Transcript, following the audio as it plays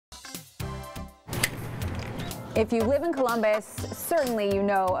If you live in Columbus, certainly you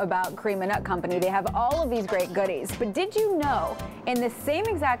know about Krema Nut Company. They have all of these great goodies. But did you know, in the same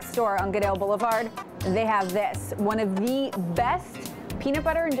exact store on Goodale Boulevard, they have this, one of the best peanut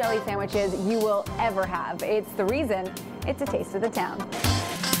butter and jelly sandwiches you will ever have. It's the reason it's a taste of the town.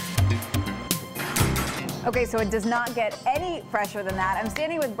 Okay, so it does not get any fresher than that. I'm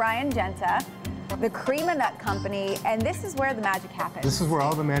standing with Brian Genta, the Krema Nut Company, and this is where the magic happens. This is where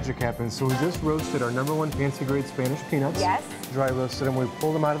all the magic happens. So we just roasted our #1 fancy grade Spanish peanuts. Yes. Dry roasted them. We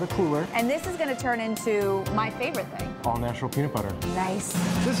pulled them out of the cooler. And this is going to turn into my favorite thing. All natural peanut butter. Nice.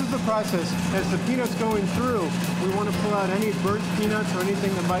 This is the process. As the peanut's going through, we want to pull out any burnt peanuts or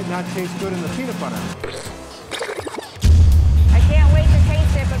anything that might not taste good in the peanut butter. I can't wait to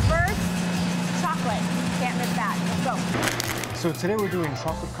taste it, but first, chocolate. Can't miss that. Let's go. So today we're doing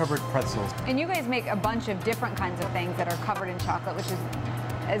chocolate-covered pretzels. And you guys make a bunch of different kinds of things that are covered in chocolate, which is,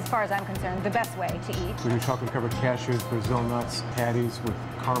 as far as I'm concerned, the best way to eat. We do chocolate-covered cashews, Brazil nuts, patties with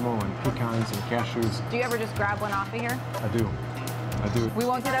caramel and pecans and cashews. Do you ever just grab one off of here? I do. I do. We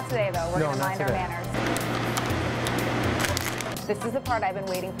won't do that today, though. We're going to mind our manners. This is the part I've been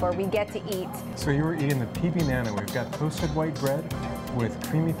waiting for. We get to eat. So you were eating the pea banana. We've got toasted white bread with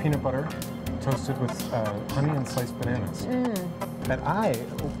creamy peanut butter, toasted with honey and sliced bananas. And I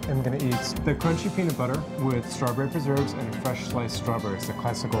am going to eat the crunchy peanut butter with strawberry preserves and fresh sliced strawberries, the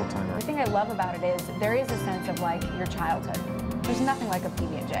classic old timer. The thing I love about it is there is a sense of like your childhood. There's nothing like a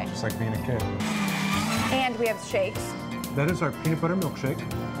PB&J. Just like being a kid. And we have shakes. That is our peanut butter milkshake.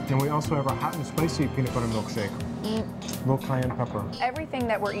 And we also have our hot and spicy peanut butter milkshake. Little cayenne pepper. Everything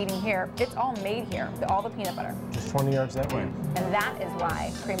that we're eating here, it's all made here, all the peanut butter. Just 20 yards that way. And that is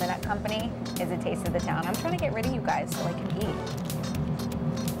why Krema Nut Company is a taste of the town. I'm trying to get rid of you guys so I can eat.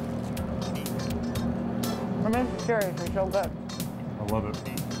 I mean, seriously, so good. I love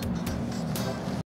it.